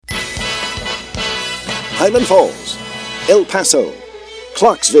Highland Falls, El Paso,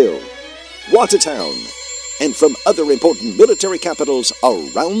 Clarksville, Watertown, and from other important military capitals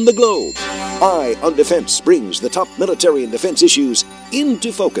around the globe. Eye on Defense brings the top military and defense issues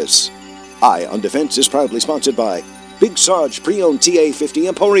into focus. Eye on Defense is proudly sponsored by Big Sarge Pre-Owned TA-50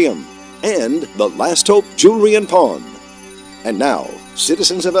 Emporium and The Last Hope Jewelry and Pawn. And now,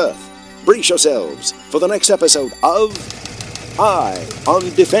 citizens of Earth, brace yourselves for the next episode of Eye on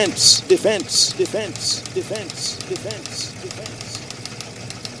Defense, Defense, Defense, Defense, Defense, Defense.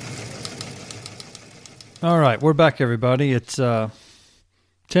 All right, we're back, everybody. It's 10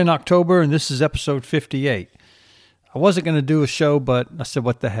 October, and this is episode 58. I wasn't going to do a show, but I said,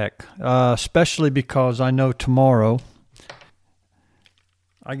 what the heck? Especially because I know tomorrow,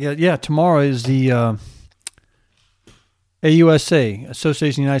 tomorrow is the AUSA,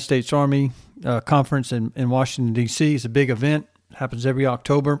 Association of United States Army Conference in Washington, D.C. It's a big event. It happens every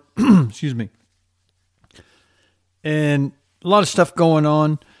October. Excuse me. And a lot of stuff going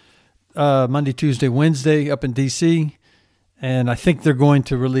on. Monday, Tuesday, Wednesday up in D.C., and I think they're going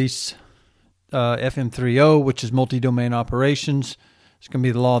to release FM30, which is multi-domain operations. It's going to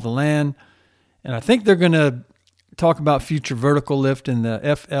be the law of the land, and I think they're going to talk about future vertical lift in the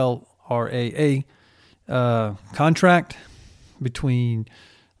FLRAA contract between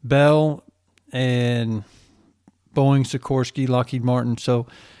Bell and Boeing, Sikorsky, Lockheed Martin. So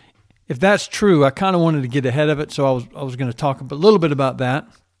if that's true, I kind of wanted to get ahead of it, so I was going to talk a little bit about that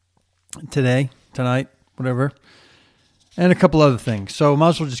tonight, whatever, and a couple other things. So might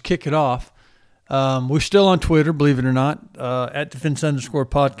as well just kick it off. We're still on Twitter, believe it or not, at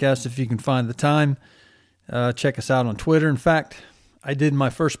defense_podcast if you can find the time. Check us out on Twitter. In fact, I did my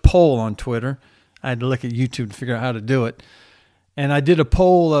first poll on Twitter. I had to look at YouTube to figure out how to do it. And I did a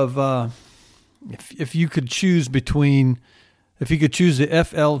poll of if you could choose the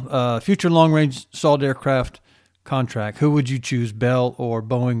Future Long Range Assault Aircraft contract, who would you choose, Bell or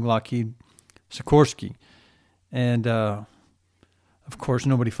Boeing, Lockheed, Sikorsky? And, of course,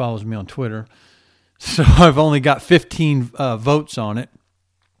 nobody follows me on Twitter. So I've only got 15 votes on it.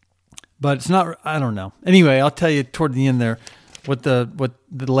 But it's not, I don't know. Anyway, I'll tell you toward the end there what the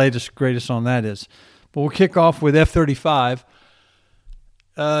latest, greatest on that is. But we'll kick off with F-35.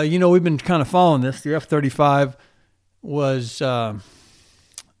 We've been kind of following this. The F-35 was,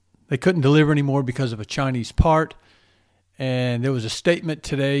 they couldn't deliver anymore because of a Chinese part. And there was a statement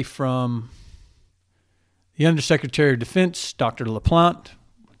today from the Undersecretary of Defense, Dr. LaPlante,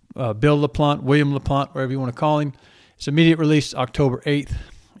 Bill LaPlante, William LaPlante, whatever you want to call him. It's immediate release October 8th.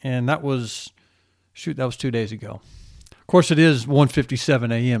 And that was 2 days ago. Of course, it is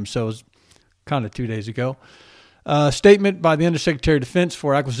 1:57 a.m., so it's kind of 2 days ago. Statement by the Undersecretary of Defense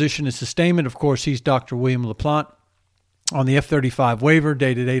for Acquisition and Sustainment. Of course, he's Dr. William LaPlante on the F-35 waiver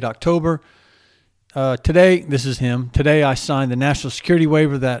dated 8 October. Today, this is him. Today, I signed the National Security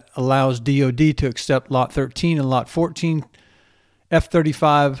Waiver that allows DoD to accept Lot 13 and Lot 14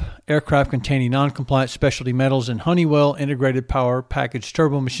 F-35 aircraft containing non-compliant specialty metals and Honeywell integrated power package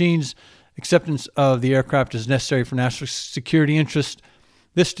turbo machines. Acceptance of the aircraft is necessary for national security interest.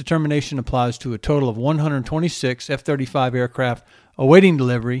 This determination applies to a total of 126 F-35 aircraft awaiting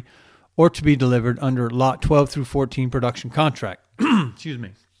delivery or to be delivered under Lot 12 through 14 production contract. Excuse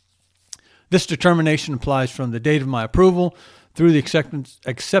me. This determination applies from the date of my approval through the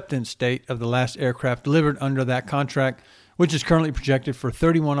acceptance date of the last aircraft delivered under that contract, which is currently projected for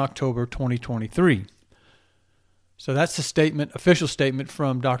 31 October 2023. So that's the statement, official statement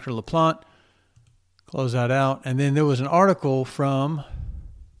from Dr. LaPlante. Close that out. And then there was an article from,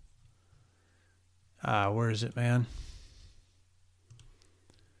 where is it, man?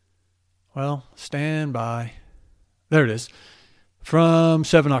 Well, stand by. There it is. From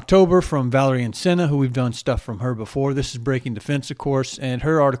 7 October from Valerie Encina, who we've done stuff from her before. This is Breaking Defense, of course, and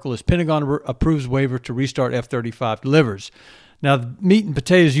her article is Pentagon approves waiver to restart F-35 delivers. Now, the meat and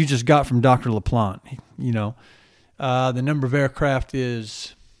potatoes you just got from Dr. LaPlante, the number of aircraft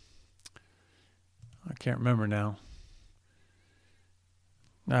is, I can't remember now.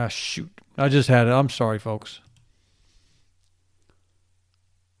 Shoot. I just had it. I'm sorry, folks.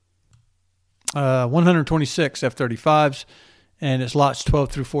 126 F-35s. And it's lots 12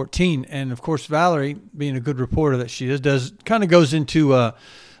 through 14. And, of course, Valerie, being a good reporter that she is, kind of goes into a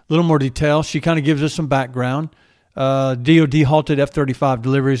little more detail. She kind of gives us some background. DoD halted F-35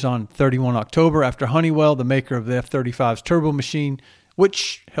 deliveries on 31 October after Honeywell, the maker of the F-35's turbo machine,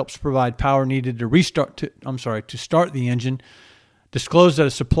 which helps provide power needed to start the engine, disclosed that a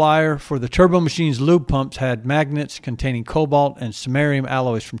supplier for the turbo machine's lube pumps had magnets containing cobalt and samarium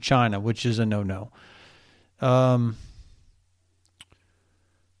alloys from China, which is a no-no.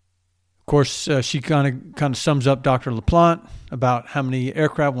 Of course, she kind of sums up Dr. LaPlante about how many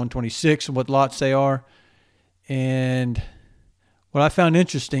aircraft, 126, and what lots they are. And what I found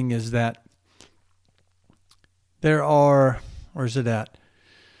interesting is that there are, where is it at?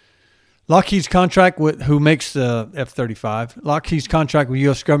 Lockheed's contract with who makes the F-35. Lockheed's contract with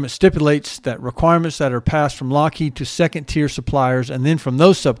U.S. government stipulates that requirements that are passed from Lockheed to second-tier suppliers and then from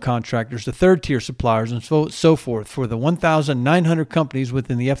those subcontractors to third-tier suppliers and so forth for the 1,900 companies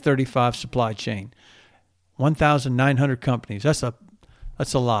within the F-35 supply chain. 1,900 companies. That's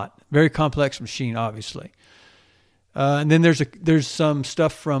a lot. Very complex machine, obviously. And then there's some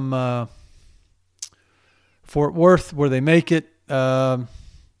stuff from Fort Worth where they make it.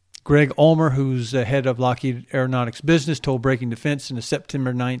 Greg Ulmer, who's the head of Lockheed Aeronautics Business, told Breaking Defense in a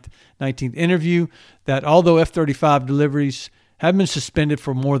September 19th interview that although F-35 deliveries have been suspended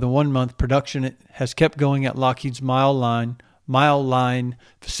for more than 1 month, production has kept going at Lockheed's Mile Line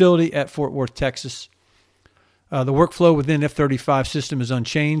facility at Fort Worth, Texas. The workflow within F-35 system is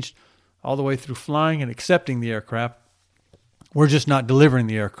unchanged all the way through flying and accepting the aircraft. We're just not delivering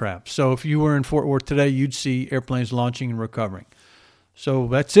the aircraft. So if you were in Fort Worth today, you'd see airplanes launching and recovering. So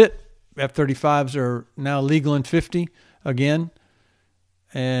that's it. F-35s are now legal in 50 again,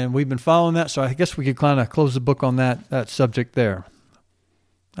 and we've been following that. So I guess we could kind of close the book on that subject there.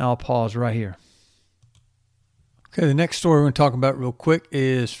 I'll pause right here. Okay, the next story we're going to talk about real quick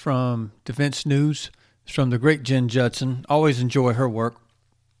is from Defense News. It's from the great Jen Judson. Always enjoy her work.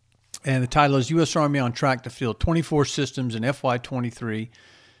 And the title is U.S. Army on track to field 24 systems in FY23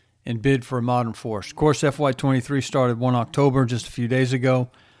 and bid for a modern force. Of course, FY23 started 1 October, just a few days ago.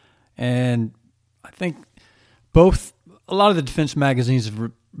 And I think a lot of the defense magazines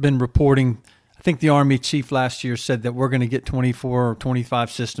have been reporting. I think the Army chief last year said that we're going to get 24 or 25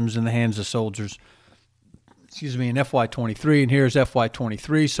 systems in the hands of soldiers, in FY23. And here's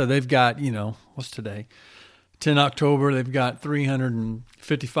FY23. So they've got, what's today? 10 October. They've got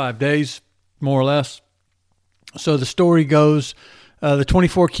 355 days, more or less. So the story goes, the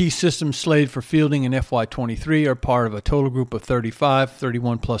 24 key systems slated for fielding in FY23 are part of a total group of 35,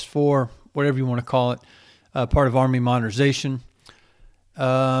 31 plus 4, whatever you want to call it, part of Army Modernization.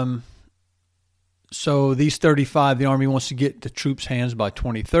 So these 35, the Army wants to get the troops' hands by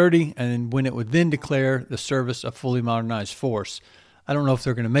 2030, and when it would then declare the service a fully modernized force. I don't know if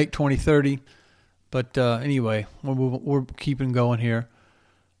they're going to make 2030, but anyway, we're keeping going here.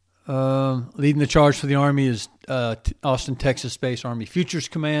 Leading the charge for the Army is Austin, Texas-based Army Futures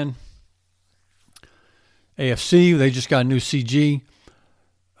Command, AFC. They just got a new CG,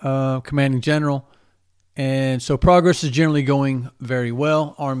 commanding general. And so progress is generally going very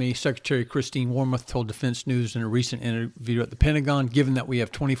well. Army Secretary Christine Wormuth told Defense News in a recent interview at the Pentagon, given that we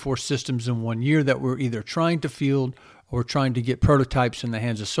have 24 systems in 1 year that we're either trying to field or trying to get prototypes in the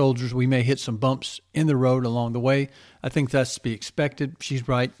hands of soldiers, we may hit some bumps in the road along the way. I think that's to be expected. She's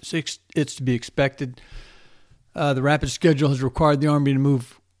right. It's to be expected. The rapid schedule has required the Army to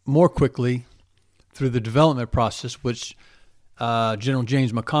move more quickly through the development process, which General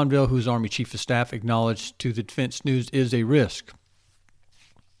James McConville, who's Army Chief of Staff, acknowledged to the Defense News is a risk.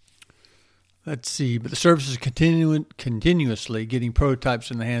 Let's see. But the service is continuously getting prototypes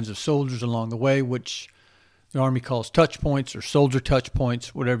in the hands of soldiers along the way, which the Army calls touch points or soldier touch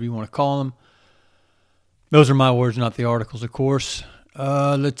points, whatever you want to call them. Those are my words, not the articles, of course.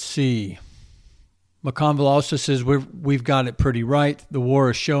 Let's see. McConville also says we've got it pretty right. The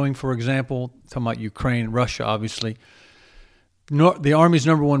war is showing, for example, talking about Ukraine and Russia, obviously, the Army's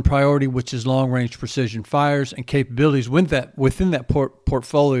number one priority, which is long-range precision fires and capabilities within that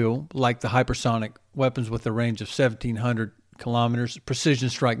portfolio, like the hypersonic weapons with a range of 1,700 kilometers, precision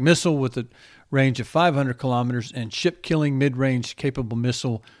strike missile with a range of 500 kilometers, and ship-killing mid-range capable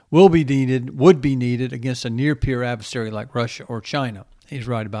missile would be needed against a near-peer adversary like Russia or China. He's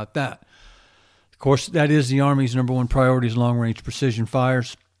right about that. Of course, that is the Army's number one priority is long-range precision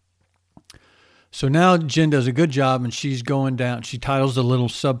fires. So now Jen does a good job, and she's going down. She titles a little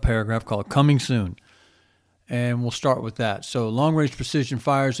sub-paragraph called Coming Soon, and we'll start with that. So long-range precision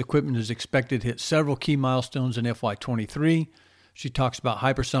fires equipment is expected to hit several key milestones in FY23. She talks about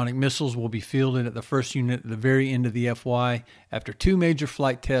hypersonic missiles will be fielded at the first unit at the very end of the FY after 2 major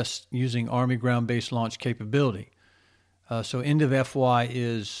flight tests using Army ground-based launch capability. So end of FY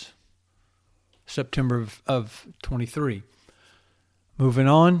is September of 23. Moving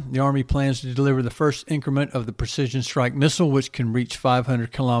on, the Army plans to deliver the first increment of the precision strike missile, which can reach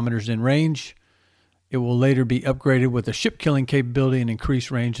 500 kilometers in range. It will later be upgraded with a ship-killing capability and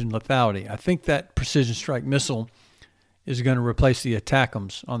increased range and lethality. I think that precision strike missile is going to replace the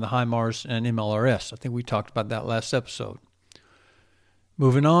ATACMS on the HIMARS and MLRS. I think we talked about that last episode.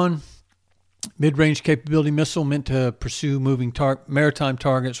 Moving on, Mid-range capability missile meant to pursue moving maritime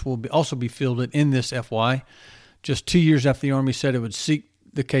targets will also be fielded in this FY, just 2 years after the Army said it would seek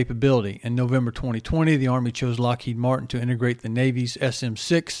the capability. In November 2020, the Army chose Lockheed Martin to integrate the Navy's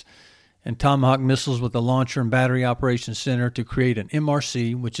SM-6 and Tomahawk missiles with the Launcher and Battery Operations Center to create an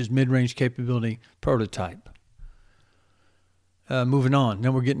MRC, which is mid-range capability prototype. Moving on.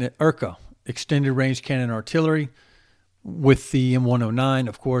 Then we're getting at ERCA, Extended Range Cannon Artillery, with the M109,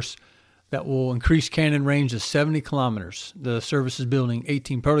 of course, that will increase cannon range to 70 kilometers. The service is building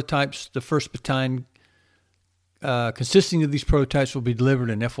 18 prototypes. The first battalion consisting of these prototypes will be delivered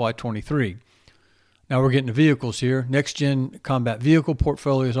in FY23. Now we're getting to vehicles here. Next-gen combat vehicle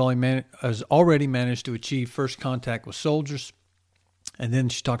portfolio has already managed to achieve first contact with soldiers. And then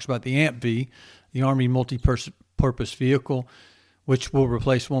she talks about the AMP-V, the Army Multi-Purpose Vehicle, which will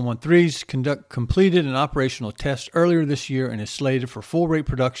replace 113s, completed an operational test earlier this year and is slated for full-rate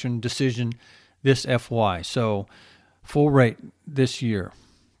production decision this FY. So full rate this year,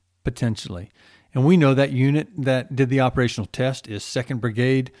 potentially. And we know that unit that did the operational test is 2nd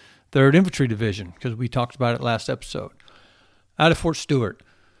Brigade, 3rd Infantry Division, because we talked about it last episode. Out of Fort Stewart.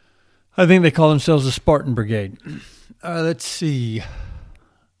 I think they call themselves the Spartan Brigade. Let's see.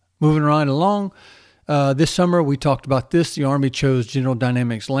 Moving right along. This summer, we talked about this. The Army chose General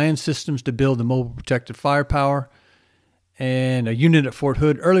Dynamics Land Systems to build the mobile protected firepower. And a unit at Fort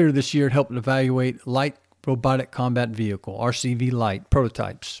Hood earlier this year helped evaluate Light Robotic Combat Vehicle, RCV Light,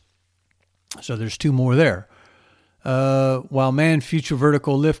 prototypes. So there's 2 more there. While manned future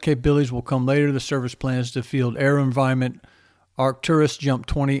vertical lift capabilities will come later, the service plans to field AeroVironment Arcturus Jump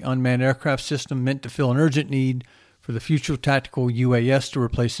 20 unmanned aircraft system meant to fill an urgent need for the future tactical UAS to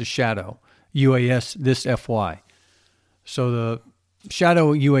replace the Shadow UAS this FY. So the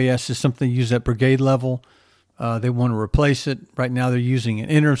Shadow UAS is something used at brigade level. They want to replace it. Right now they're using an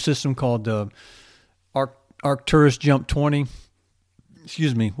interim system called the Arcturus Jump 20.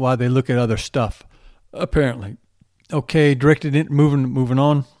 While they look at other stuff, apparently. Okay, moving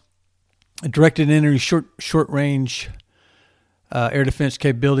on. Directed entry short range air defense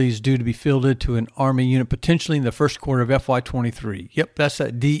capabilities due to be fielded to an Army unit potentially in the first quarter of FY23. Yep, that's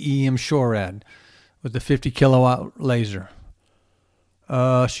that DEM SHORAD with the 50 kilowatt laser.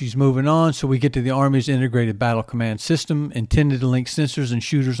 She's moving on, so we get to the Army's integrated battle command system, intended to link sensors and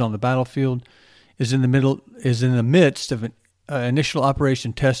shooters on the battlefield, is in the midst of an initial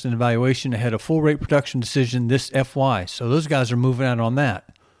operation test and evaluation ahead of full rate production decision this FY. So those guys are moving out on that.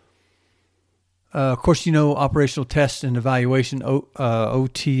 Of course, operational test and evaluation,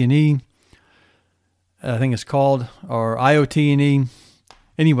 OT&E, I think it's called, or IOT&E.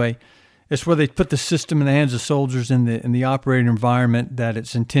 Anyway, it's where they put the system in the hands of soldiers in the operating environment that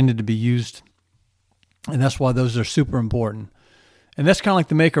it's intended to be used. And that's why those are super important. And that's kind of like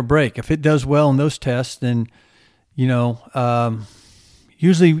the make or break. If it does well in those tests, then, usually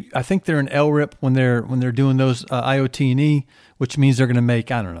I think they're an LRIP when they're doing those IOT&E, which means they're going to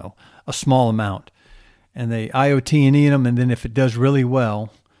make, a small amount. And they IOT&E them, and then if it does really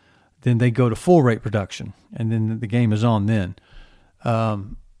well, then they go to full rate production, and then the game is on then.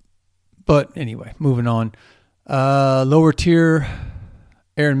 But anyway, moving on. Lower tier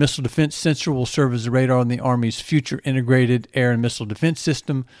air and missile defense sensor will serve as the radar on the Army's future integrated air and missile defense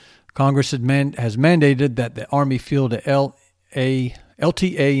system. Congress has mandated that the Army field a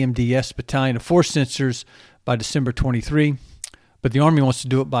LTAMDS battalion of 4 sensors by December 23. But the Army wants to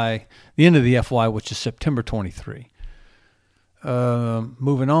do it by the end of the FY, which is September 23.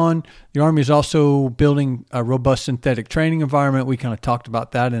 Moving on, the Army is also building a robust synthetic training environment. We kind of talked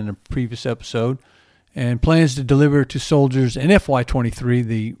about that in a previous episode. And plans to deliver to soldiers in FY23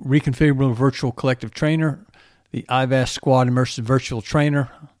 the reconfigurable virtual collective trainer, the IVAS Squad Immersive Virtual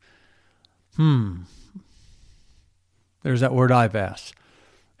Trainer. There's that word IVAS.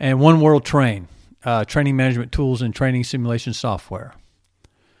 And One World Train. Training management tools and training simulation software.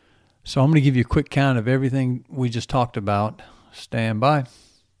 So I'm going to give you a quick count of everything we just talked about. Stand by.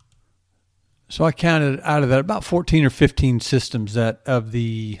 So I counted out of that about 14 or 15 systems that of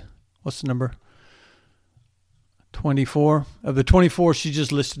the, what's the number? 24. Of the 24, she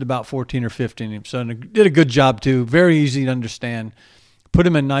just listed about 14 or 15. So did a good job too. Very easy to understand. Put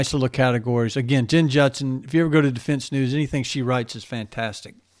them in nice little categories. Again, Jen Judson, if you ever go to Defense News, anything she writes is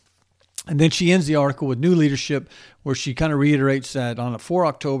fantastic. And then she ends the article with new leadership, where she kind of reiterates that on 4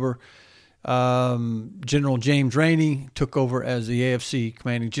 October, General James Rainey took over as the AFC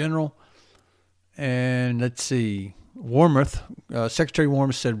commanding general. And let's see, Secretary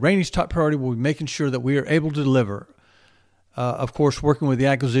Wormuth said, Rainey's top priority will be making sure that we are able to deliver, of course, working with the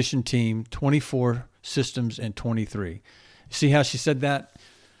acquisition team, 24 systems and 23. See how she said that?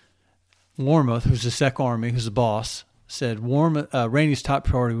 Warmoth, who's the Sec Army, who's the boss, said Rainey's top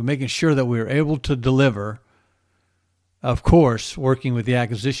priority was making sure that we were able to deliver, of course, working with the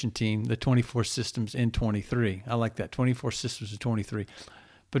acquisition team, the 24 systems in 23. I like that, 24 systems in 23.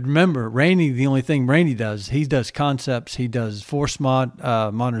 But remember, Rainey, the only thing Rainey does, he does concepts, he does force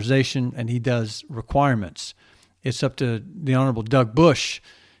modernization, and he does requirements. It's up to the Honorable Doug Bush.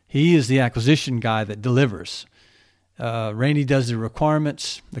 He is the acquisition guy that delivers. Rainey does the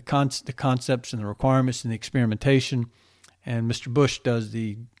requirements, the concepts and the requirements and the experimentation, and Mr. Bush does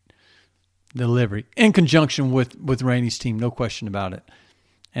the delivery in conjunction with Rainey's team, no question about it,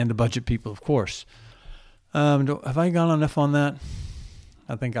 and the budget people, of course. Have I gone enough on that?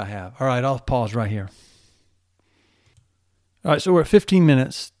 I think I have. All right, I'll pause right here. All right, so we're at 15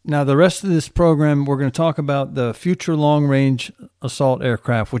 minutes. Now, the rest of this program, we're going to talk about the Future Long-Range Assault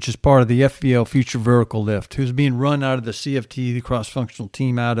Aircraft, which is part of the FVL Future Vertical Lift, who's being run out of the CFT, the cross-functional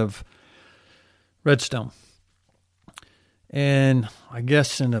team out of Redstone. And I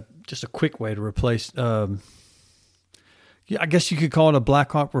guess in just a quick way to replace, I guess you could call it a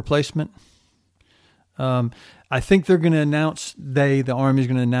Black Hawk replacement. I think they're going to announce, the Army is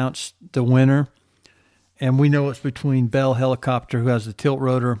going to announce the winner. And we know it's between Bell Helicopter, who has the tilt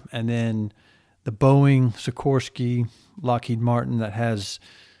rotor, and then the Boeing, Sikorsky, Lockheed Martin that has,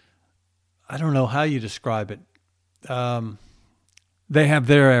 I don't know how you describe it. They have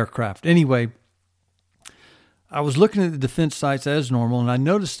their aircraft. Anyway, I was looking at the defense sites as normal, and I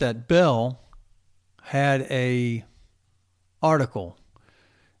noticed that Bell had a article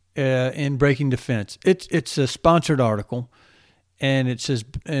in Breaking Defense. It's a sponsored article, and it says,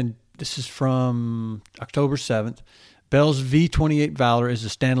 and this is from October 7th, Bell's V-280 VALOR is a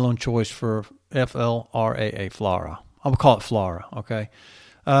standalone choice for FLRAA, FLRAA. I'll call it FLRAA, okay?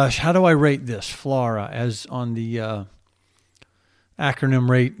 How do I rate this, FLRAA, as on the acronym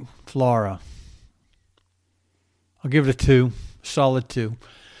rate, FLRAA? I'll give it a 2, solid 2.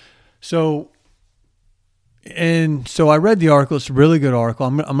 So I read the article. It's a really good article.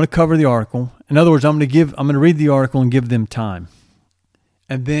 I'm going to cover the article. In other words, I'm going to read the article and give them time.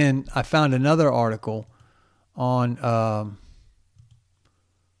 And then I found another article on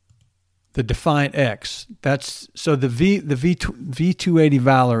the Defiant X. So the V-280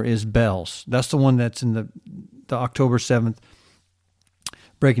 VALOR is Bell's. That's the one that's in the October 7th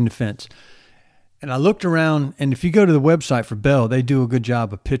Breaking Defense. And I looked around, and if you go to the website for Bell, they do a good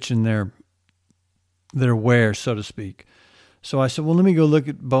job of pitching their wares, so to speak. So I said, well, let me go look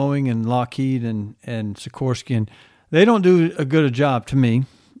at Boeing and Lockheed and Sikorsky, and they don't do a good a job to me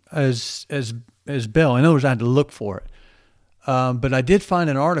as Bell. In other words, I had to look for it. But I did find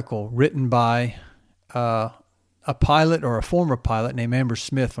an article written by a pilot or a former pilot named Amber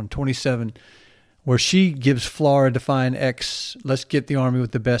Smith from 27, where she gives FLRAA Defiant X, let's get the Army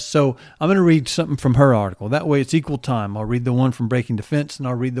with the best. So I'm going to read something from her article. That way it's equal time. I'll read the one from Breaking Defense, and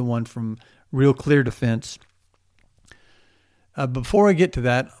I'll read the one from Real Clear Defense. Before I get to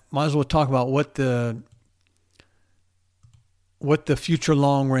that, might as well talk about what the Future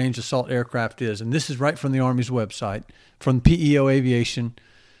Long-Range Assault Aircraft is. And this is right from the Army's website, from PEO Aviation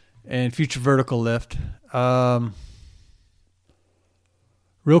and Future Vertical Lift.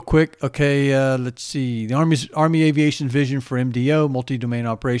 Real quick, okay, let's see. The Army Aviation's vision for MDO, multi-domain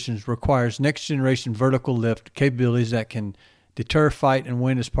operations, requires next-generation vertical lift capabilities that can deter, fight, and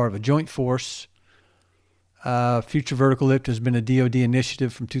win as part of a joint force. Future Vertical Lift has been a DoD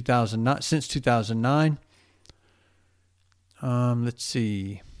initiative from since 2009. Let's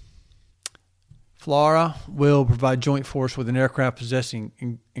see. FLRAA will provide joint force with an aircraft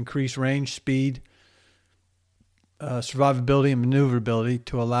possessing increased range, speed, survivability, and maneuverability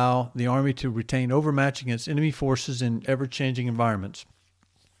to allow the Army to retain overmatch against enemy forces in ever-changing environments.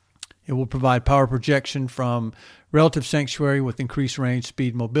 It will provide power projection from relative sanctuary with increased range,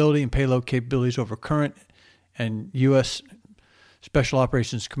 speed, mobility, and payload capabilities over current and U.S. Special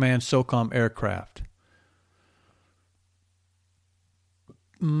Operations Command SOCOM aircraft.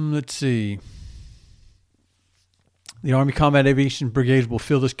 Let's see. The Army Combat Aviation Brigades will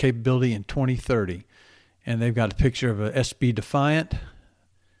fill this capability in 2030. And they've got a picture of a SB Defiant,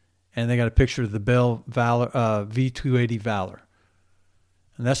 and they got a picture of the Bell VALOR, V-280 VALOR.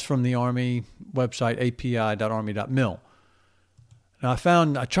 And that's from the Army website, api.army.mil. Now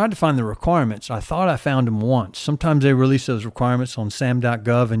I tried to find the requirements. I thought I found them once. Sometimes they release those requirements on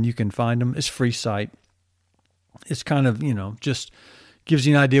sam.gov, and you can find them. It's a free site. It's kind of, just gives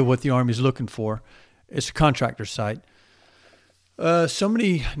you an idea of what the Army's looking for. It's a contractor site.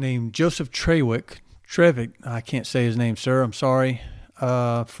 Somebody named Joseph Trevick, I can't say his name, sir, I'm sorry,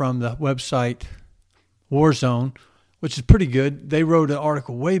 from the website Warzone, which is pretty good. They wrote an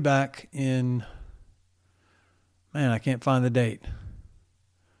article way back in, I can't find the date.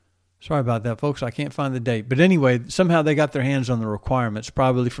 Sorry about that, folks. I can't find the date. But anyway, somehow they got their hands on the requirements,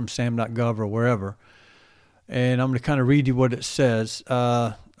 probably from sam.gov or wherever. And I'm going to kind of read you what it says.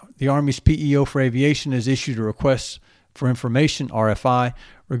 The Army's PEO for Aviation has issued a request for information, RFI,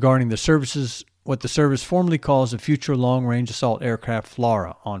 regarding the services, what the service formerly calls a Future Long-Range Assault Aircraft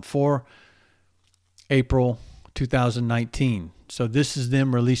FLRAA on 4 April 2019. So this is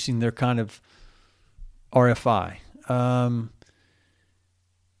them releasing their kind of RFI.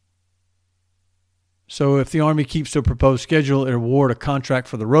 So if the Army keeps to a proposed schedule, it award a contract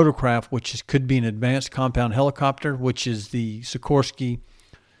for the rotorcraft, could be an advanced compound helicopter, which is the Sikorsky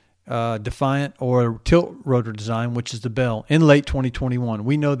DEFIANT, or tilt rotor design, which is the Bell, in late 2021.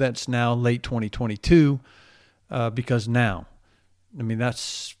 We know that's now late 2022 because now.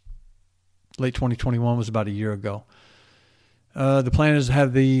 That's late 2021 was about a year ago. The plan is to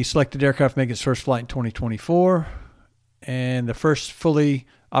have the selected aircraft make its first flight in 2024, and the first fully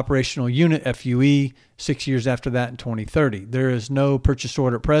operational unit, FUE, 6 years after that in 2030. There is no purchase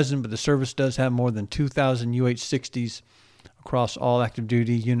order at present, but the service does have more than 2,000 UH-60s across all active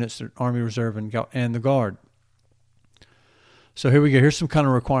duty units, the Army Reserve and the Guard. So here we go. Here's some kind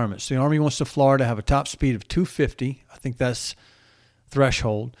of requirements. The Army wants the FLRAA to have a top speed of 250. I think that's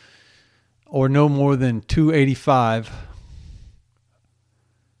threshold, or no more than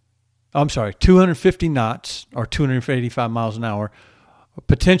 250 knots or 285 miles an hour,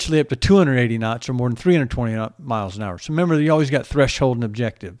 potentially up to 280 knots or more than 320 miles an hour. So remember, you always got threshold and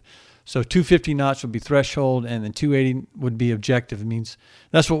objective. So 250 knots would be threshold, and then 280 would be objective. It means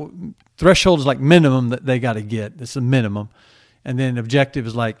that's what threshold is, like minimum that they got to get. It's the minimum. And then objective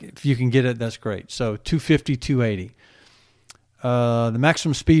is like, if you can get it, that's great. So 250, 280. The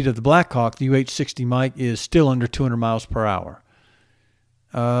maximum speed of the Black Hawk, the UH-60 Mike, is still under 200 miles per hour.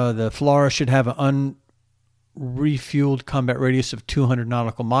 The FLRAA should have an unrefueled combat radius of 200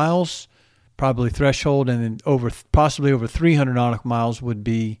 nautical miles, probably threshold, and then possibly over 300 nautical miles would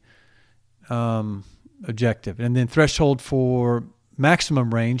be objective. And then threshold for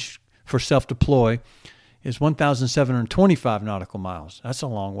maximum range for self-deploy is 1,725 nautical miles. That's a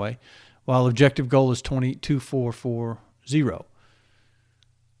long way. While objective goal is 22440.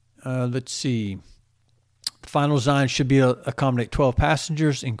 Let's see. The final design should be accommodate 12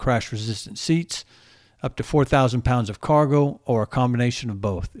 passengers in crash-resistant seats, up to 4,000 pounds of cargo, or a combination of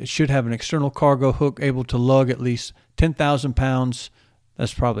both. It should have an external cargo hook able to lug at least 10,000 pounds.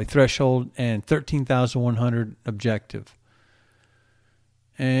 That's probably threshold, and 13,100 objective.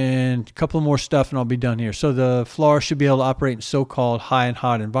 And a couple more stuff, and I'll be done here. So the FLRAA should be able to operate in so-called high and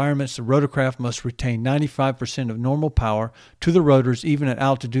hot environments. The rotorcraft must retain 95% of normal power to the rotors, even at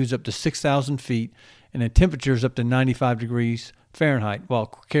altitudes up to 6,000 feet and at temperatures up to 95 degrees Fahrenheit, while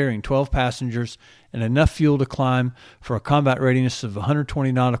carrying 12 passengers and enough fuel to climb for a combat readiness of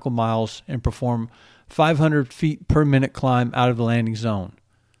 120 nautical miles and perform 500 feet per minute climb out of the landing zone.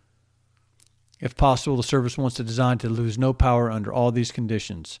 If possible, the service wants to design to lose no power under all these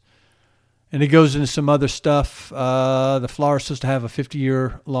conditions. And it goes into some other stuff. The FLRAA is supposed to have a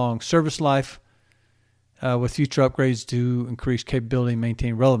 50-year-long service life with future upgrades to increase capability and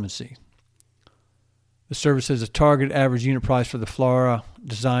maintain relevancy. The service has a target average unit price for the FLRAA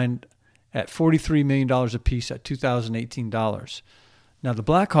designed at $43 million a piece at $2018. Now, the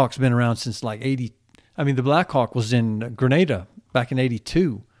Black Hawk's been around since like 80. The Black Hawk was in Grenada back in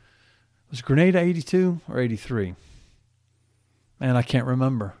 82. Was Grenada 82 or 83? Man, I can't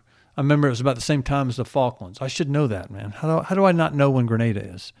remember. I remember it was about the same time as the Falklands. I should know that, man. How do I not know when Grenada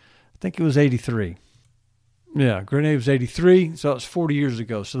is? I think it was 83. Yeah, Grenada was 83, so it's 40 years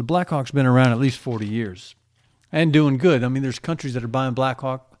ago. So the Black Hawk's been around at least 40 years and doing good. There's countries that are buying Black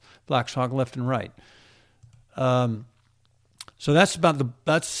Hawk left and right. So that's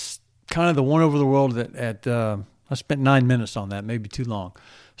kind of the one over the world that I spent 9 minutes on that, maybe too long.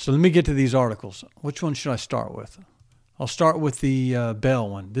 So let me get to these articles. Which one should I start with? I'll start with the Bell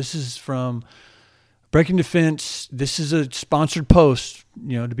one. This is from Breaking Defense. This is a sponsored post,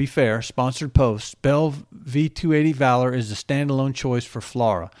 to be fair, sponsored post. Bell V-280 VALOR is the standalone choice for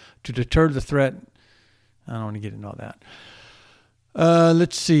FLRAA to deter the threat. I don't want to get into all that.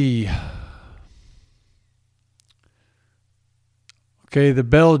 Let's see. Okay, the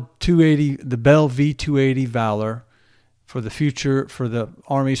Bell V-280 VALOR for the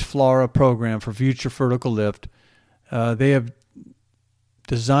Army's FLRAA program for future vertical lift. They have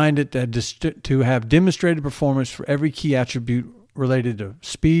designed it to have demonstrated performance for every key attribute related to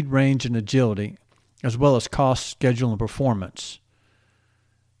speed, range, and agility, as well as cost, schedule, and performance.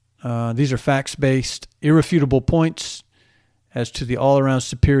 These are facts-based irrefutable points as to the all-around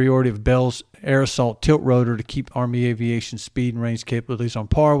superiority of Bell's air assault tilt rotor to keep Army aviation speed and range capabilities on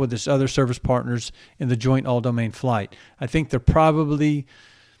par with its other service partners in the joint all-domain flight. I think they're probably,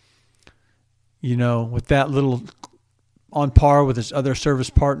 with that little on par with its other service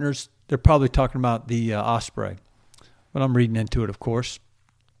partners, they're probably talking about the Osprey. But I'm reading into it, of course.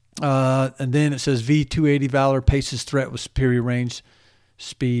 And then it says V-280 VALOR paces threat with superior range,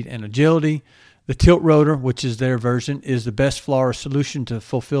 speed, and agility. The tilt rotor, which is their version, is the best FLRAA solution to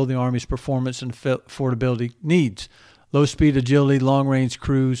fulfill the Army's performance and affordability needs. Low-speed agility, long-range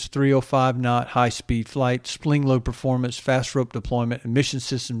cruise, 305-knot high-speed flight, spling load performance, fast rope deployment, and mission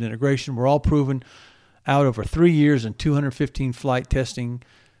systems integration were all proven out over 3 years and 215 flight testing,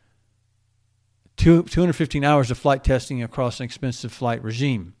 215 hours of flight testing across an expensive flight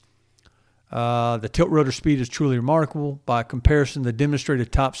regime. The tilt rotor speed is truly remarkable. By comparison, the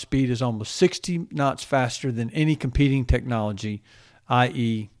demonstrated top speed is almost 60 knots faster than any competing technology,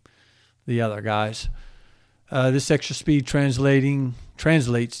 i.e. the other guys. This extra speed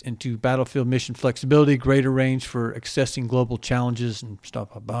translates into battlefield mission flexibility, greater range for accessing global challenges and stuff.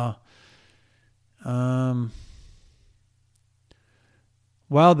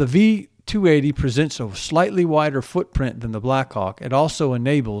 While the V-280 presents a slightly wider footprint than the Black Hawk, it also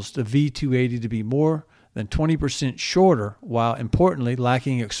enables the V-280 to be more than 20% shorter, while importantly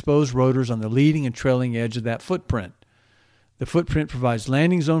lacking exposed rotors on the leading and trailing edge of that footprint. The footprint provides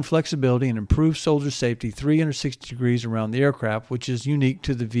landing zone flexibility and improved soldier safety 360 degrees around the aircraft, which is unique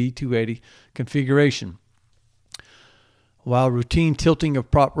to the V-280 configuration. While routine tilting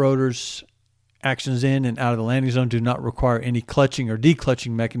of prop rotors, actions in and out of the landing zone, do not require any clutching or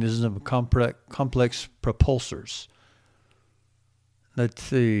declutching mechanisms of complex propulsors. Let's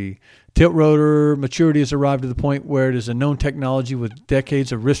see. Tilt rotor maturity has arrived to the point where it is a known technology with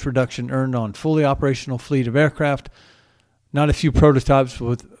decades of risk reduction earned on fully operational fleet of aircraft. Not a few prototypes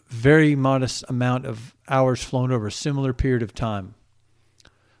with very modest amount of hours flown over a similar period of time.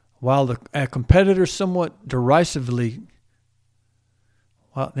 While a competitor somewhat derisively,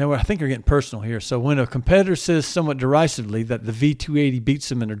 I think you're getting personal here. So when a competitor says somewhat derisively that the V-280 beats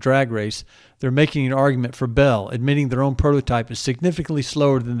them in a drag race, they're making an argument for Bell, admitting their own prototype is significantly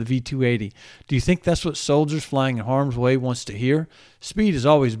slower than the V-280. Do you think that's what soldiers flying in harm's way wants to hear? Speed is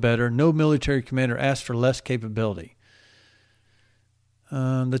always better. No military commander asks for less capability.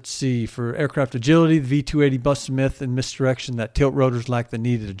 Let's see. For aircraft agility, the V-280 busts a myth and misdirection that tilt rotors lack the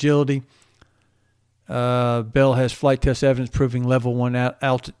needed agility. Bell has flight test evidence proving level 1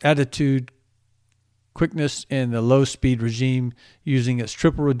 attitude quickness in the low-speed regime using its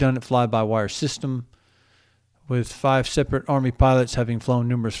triple redundant fly-by-wire system. With 5 separate Army pilots having flown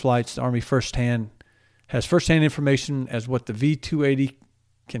numerous flights, the Army has firsthand information as what the V-280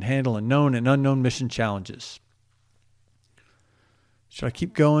 can handle in known and unknown mission challenges. Should I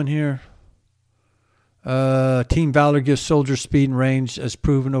keep going here? Team VALOR gives soldiers speed and range as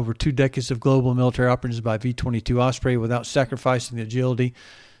proven over 2 decades of global military operations by V-22 Osprey without sacrificing the agility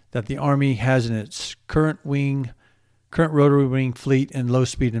that the Army has in its current rotary wing fleet and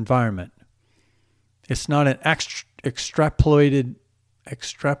low-speed environment. It's not an extrapolated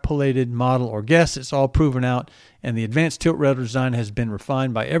model or guess. It's all proven out, and the advanced tilt rotor design has been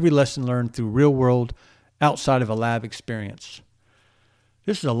refined by every lesson learned through real world outside of a lab experience.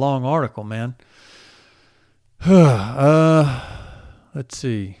 This is a long article, man. Let's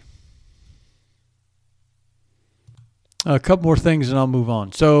see. A couple more things and I'll move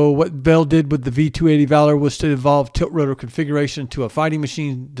on. So what Bell did with the V-280 VALOR was to evolve tilt rotor configuration to a fighting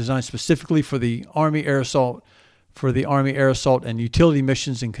machine designed specifically for the Army air assault and utility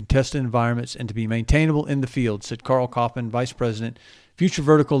missions in contested environments and to be maintainable in the field, said Carl Coppin, Vice President, Future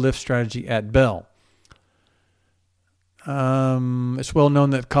Vertical Lift Strategy at Bell. It's well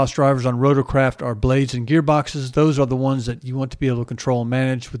known that cost drivers on rotorcraft are blades and gearboxes. Those are the ones that you want to be able to control and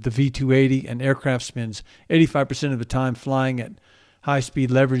manage. With the V-280, an aircraft spends 85% of the time flying at high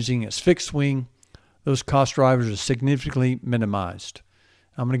speed, leveraging its fixed wing. Those cost drivers are significantly minimized.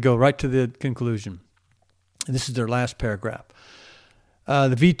 I'm going to go right to the conclusion. And this is their last paragraph.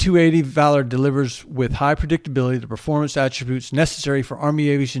 The V-280 VALOR delivers with high predictability the performance attributes necessary for Army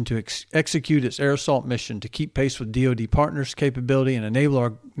aviation to execute its air assault mission, to keep pace with DoD partners' capability, and enable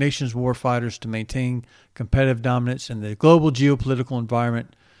our nation's warfighters to maintain competitive dominance in the global geopolitical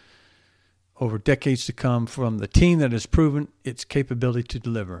environment over decades to come from the team that has proven its capability to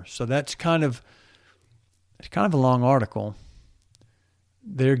deliver. So it's kind of a long article.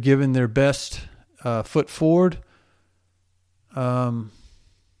 They're giving their best foot forward.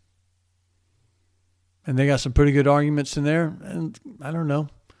 And they got some pretty good arguments in there. And I don't know.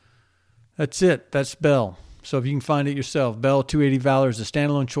 That's it. That's Bell. So if you can find it yourself, Bell 280 Valor is a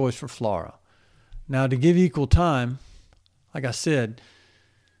standalone choice for FLRAA. Now, to give equal time, like I said,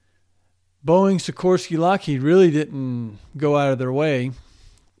 Boeing, Sikorsky, Lockheed really didn't go out of their way.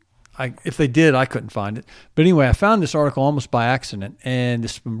 If they did, I couldn't find it. But anyway, I found this article almost by accident, and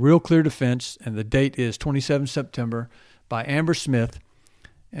it's from Real Clear Defense, and the date is 27 September by Amber Smith.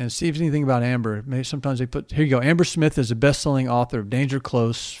 And see if there's anything about Amber. Maybe sometimes they put, here you go. Amber Smith is a best-selling author of Danger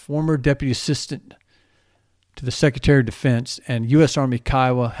Close, former deputy assistant to the Secretary of Defense, and U.S. Army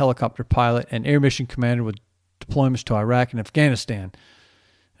Kiowa helicopter pilot and air mission commander with deployments to Iraq and Afghanistan.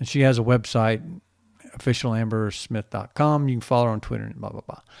 And she has a website, officialambersmith.com. You can follow her on Twitter and blah, blah,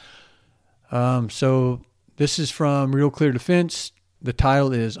 blah. So this is from Real Clear Defense. The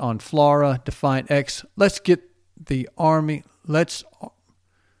title is On FLRAA, Defiant X. Let's get the Army, let's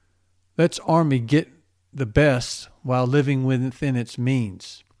Army get the best while living within its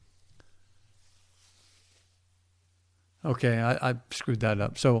means. Okay, I screwed that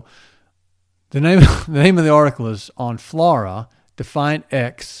up. So the name of the article is On FLRAA, Defiant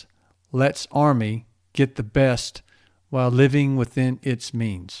X, Let's Army Get the Best While Living Within Its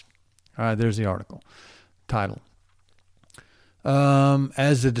Means. All right, there's the article title.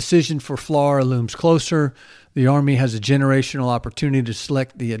 As the decision for FLRAA looms closer, the Army has a generational opportunity to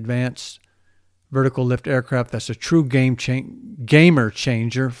select the advanced vertical lift aircraft that's a true gamer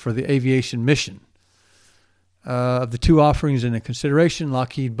changer for the aviation mission. Of the two offerings in consideration,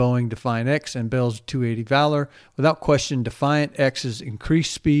 Lockheed, Boeing, Defiant X, and Bell's 280 Valor, without question, Defiant X's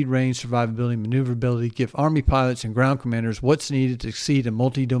increased speed, range, survivability, and maneuverability give Army pilots and ground commanders what's needed to succeed in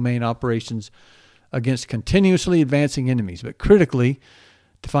multi-domain operations against continuously advancing enemies. But critically,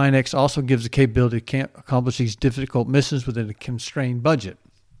 Defiant X also gives the capability to accomplish these difficult missions within a constrained budget.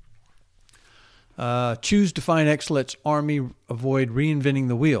 Choose Defiant X lets Army avoid reinventing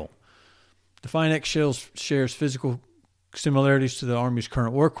the wheel. Defiant X shares physical similarities to the Army's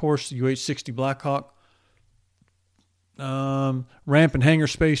current workhorse, the UH-60 Blackhawk. Ramp and hangar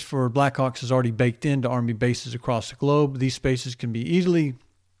space for Blackhawks is already baked into Army bases across the globe. These spaces can be easily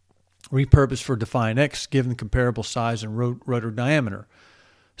repurposed for Defiant X, given comparable size and rotor diameter.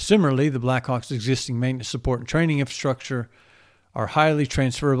 Similarly, the Blackhawk's existing maintenance, support, and training infrastructure are highly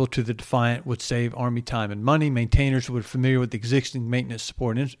transferable to the Defiant, would save Army time and money. Maintainers who are familiar with the existing maintenance,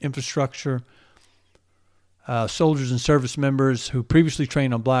 support, and infrastructure. Soldiers and service members who previously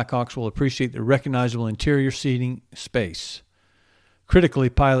trained on Blackhawks will appreciate the recognizable interior seating space. Critically,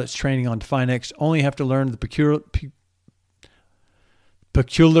 pilots training on Defiant X only have to learn the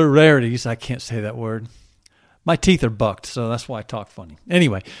peculiarities, I can't say that word. My teeth are bucked, so that's why I talk funny.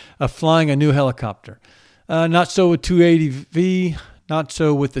 Anyway, flying a new helicopter. Not so with 280V, not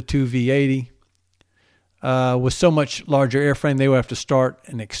so with the 2V80. With so much larger airframe, they will have to start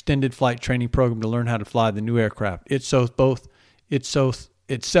an extended flight training program to learn how to fly the new aircraft. Itself both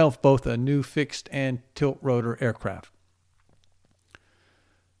a new fixed and tilt rotor aircraft.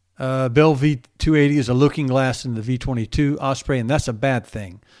 Bell V-280 is a looking glass in the V-22 Osprey, and that's a bad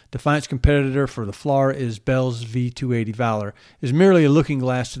thing. Defiant's competitor for the FLRAA is Bell's V-280 Valor. Is merely a looking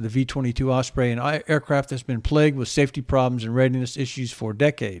glass to the V-22 Osprey, an aircraft that's been plagued with safety problems and readiness issues for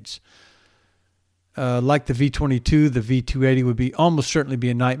decades. Like the V-22, the V-280 would almost certainly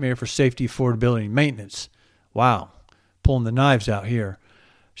be a nightmare for safety, affordability, and maintenance. Wow, pulling the knives out here.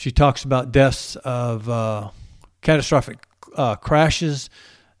 She talks about deaths of catastrophic crashes,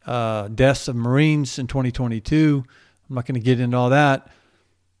 deaths of Marines in 2022. I'm not going to get into all that.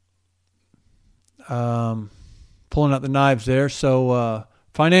 Pulling out the knives there. So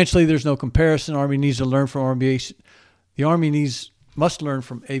financially, there's no comparison. Army needs to learn from aviation. The Army must learn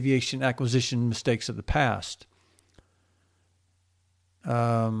from aviation acquisition mistakes of the past.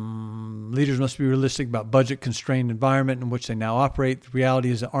 Leaders must be realistic about budget-constrained environment in which they now operate. The reality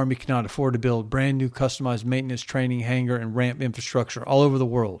is the Army cannot afford to build brand new customized maintenance, training, hangar, and ramp infrastructure all over the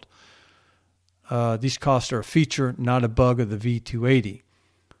world. These costs are a feature, not a bug of the V-280.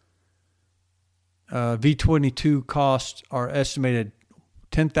 V-22 costs are estimated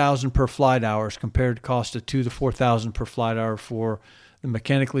 $10,000 per flight hours compared to cost of $2,000 to $4,000 per flight hour for the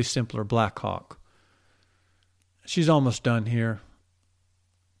mechanically simpler Black Hawk. She's almost done here.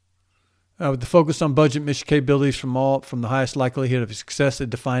 With the focus on budget mission capabilities from the highest likelihood of success, the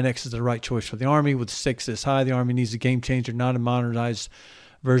Defiant X is the right choice for the Army. With stakes this high, the Army needs a game changer, not a modernized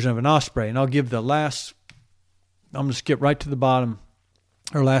version of an Osprey. And I'll give I'm going to skip right to the bottom,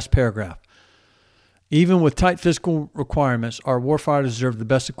 or last paragraph. Even with tight physical requirements, our warfighters deserve the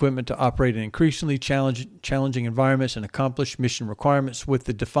best equipment to operate in increasingly challenging environments and accomplish mission requirements. With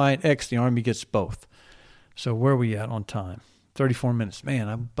the Defiant X, the Army gets both. So where are we at on time? 34 minutes. Man,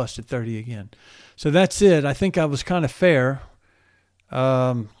 I busted 30 again. So that's it. I think I was kind of fair.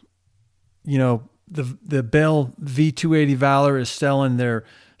 The Bell V-280 Valor is selling their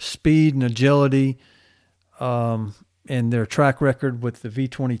speed and agility and their track record with the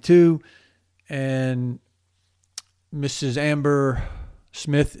V-22. And Mrs. Amber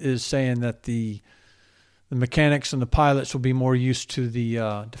Smith is saying that the mechanics and the pilots will be more used to the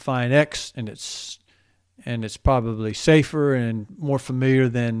Defiant X, and it's probably safer and more familiar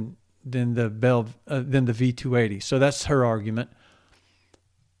than the V-280. So that's her argument,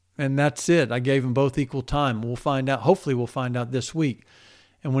 and that's it. I gave them both equal time. We'll find out. Hopefully, we'll find out this week.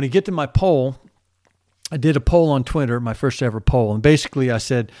 And when you get to my poll, I did a poll on Twitter, my first ever poll, and basically I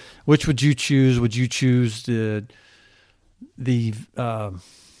said, which would you choose? Would you choose the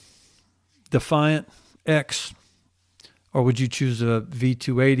Defiant X, or would you choose a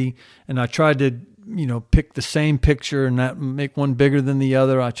V-280? And I tried to, pick the same picture and not make one bigger than the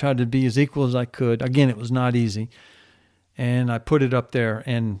other. I tried to be as equal as I could. Again, it was not easy. And I put it up there,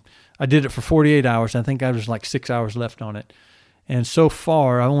 and I did it for 48 hours. I think I was like 6 hours left on it. And so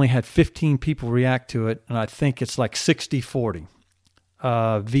far, I only had 15 people react to it, and I think it's like 60-40.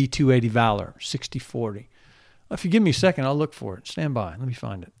 V-280 Valor, 60-40. If you give me a second, I'll look for it. Stand by. Let me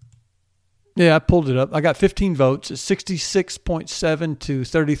find it. Yeah, I pulled it up. I got 15 votes. It's 66.7 to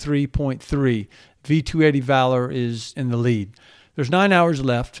 33.3. V-280 Valor is in the lead. There's 9 hours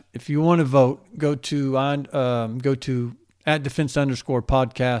left. If you want to vote, go to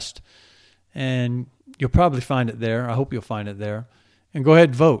 @defense_podcast, and you'll probably find it there. I hope you'll find it there. And go ahead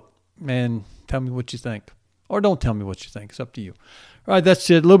and vote and tell me what you think. Or don't tell me what you think. It's up to you. All right, that's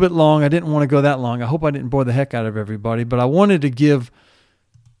it. A little bit long. I didn't want to go that long. I hope I didn't bore the heck out of everybody. But I wanted to give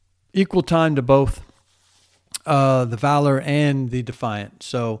equal time to both the Valor and the Defiant.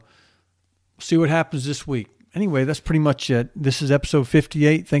 So see what happens this week. Anyway, that's pretty much it. This is episode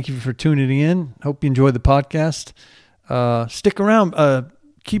 58. Thank you for tuning in. Hope you enjoyed the podcast. Stick around.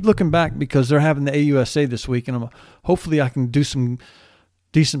 Keep looking back because they're having the AUSA this week, and hopefully I can do some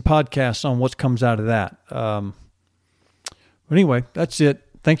decent podcasts on what comes out of that. But anyway, that's it.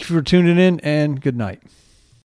 Thank you for tuning in, and good night.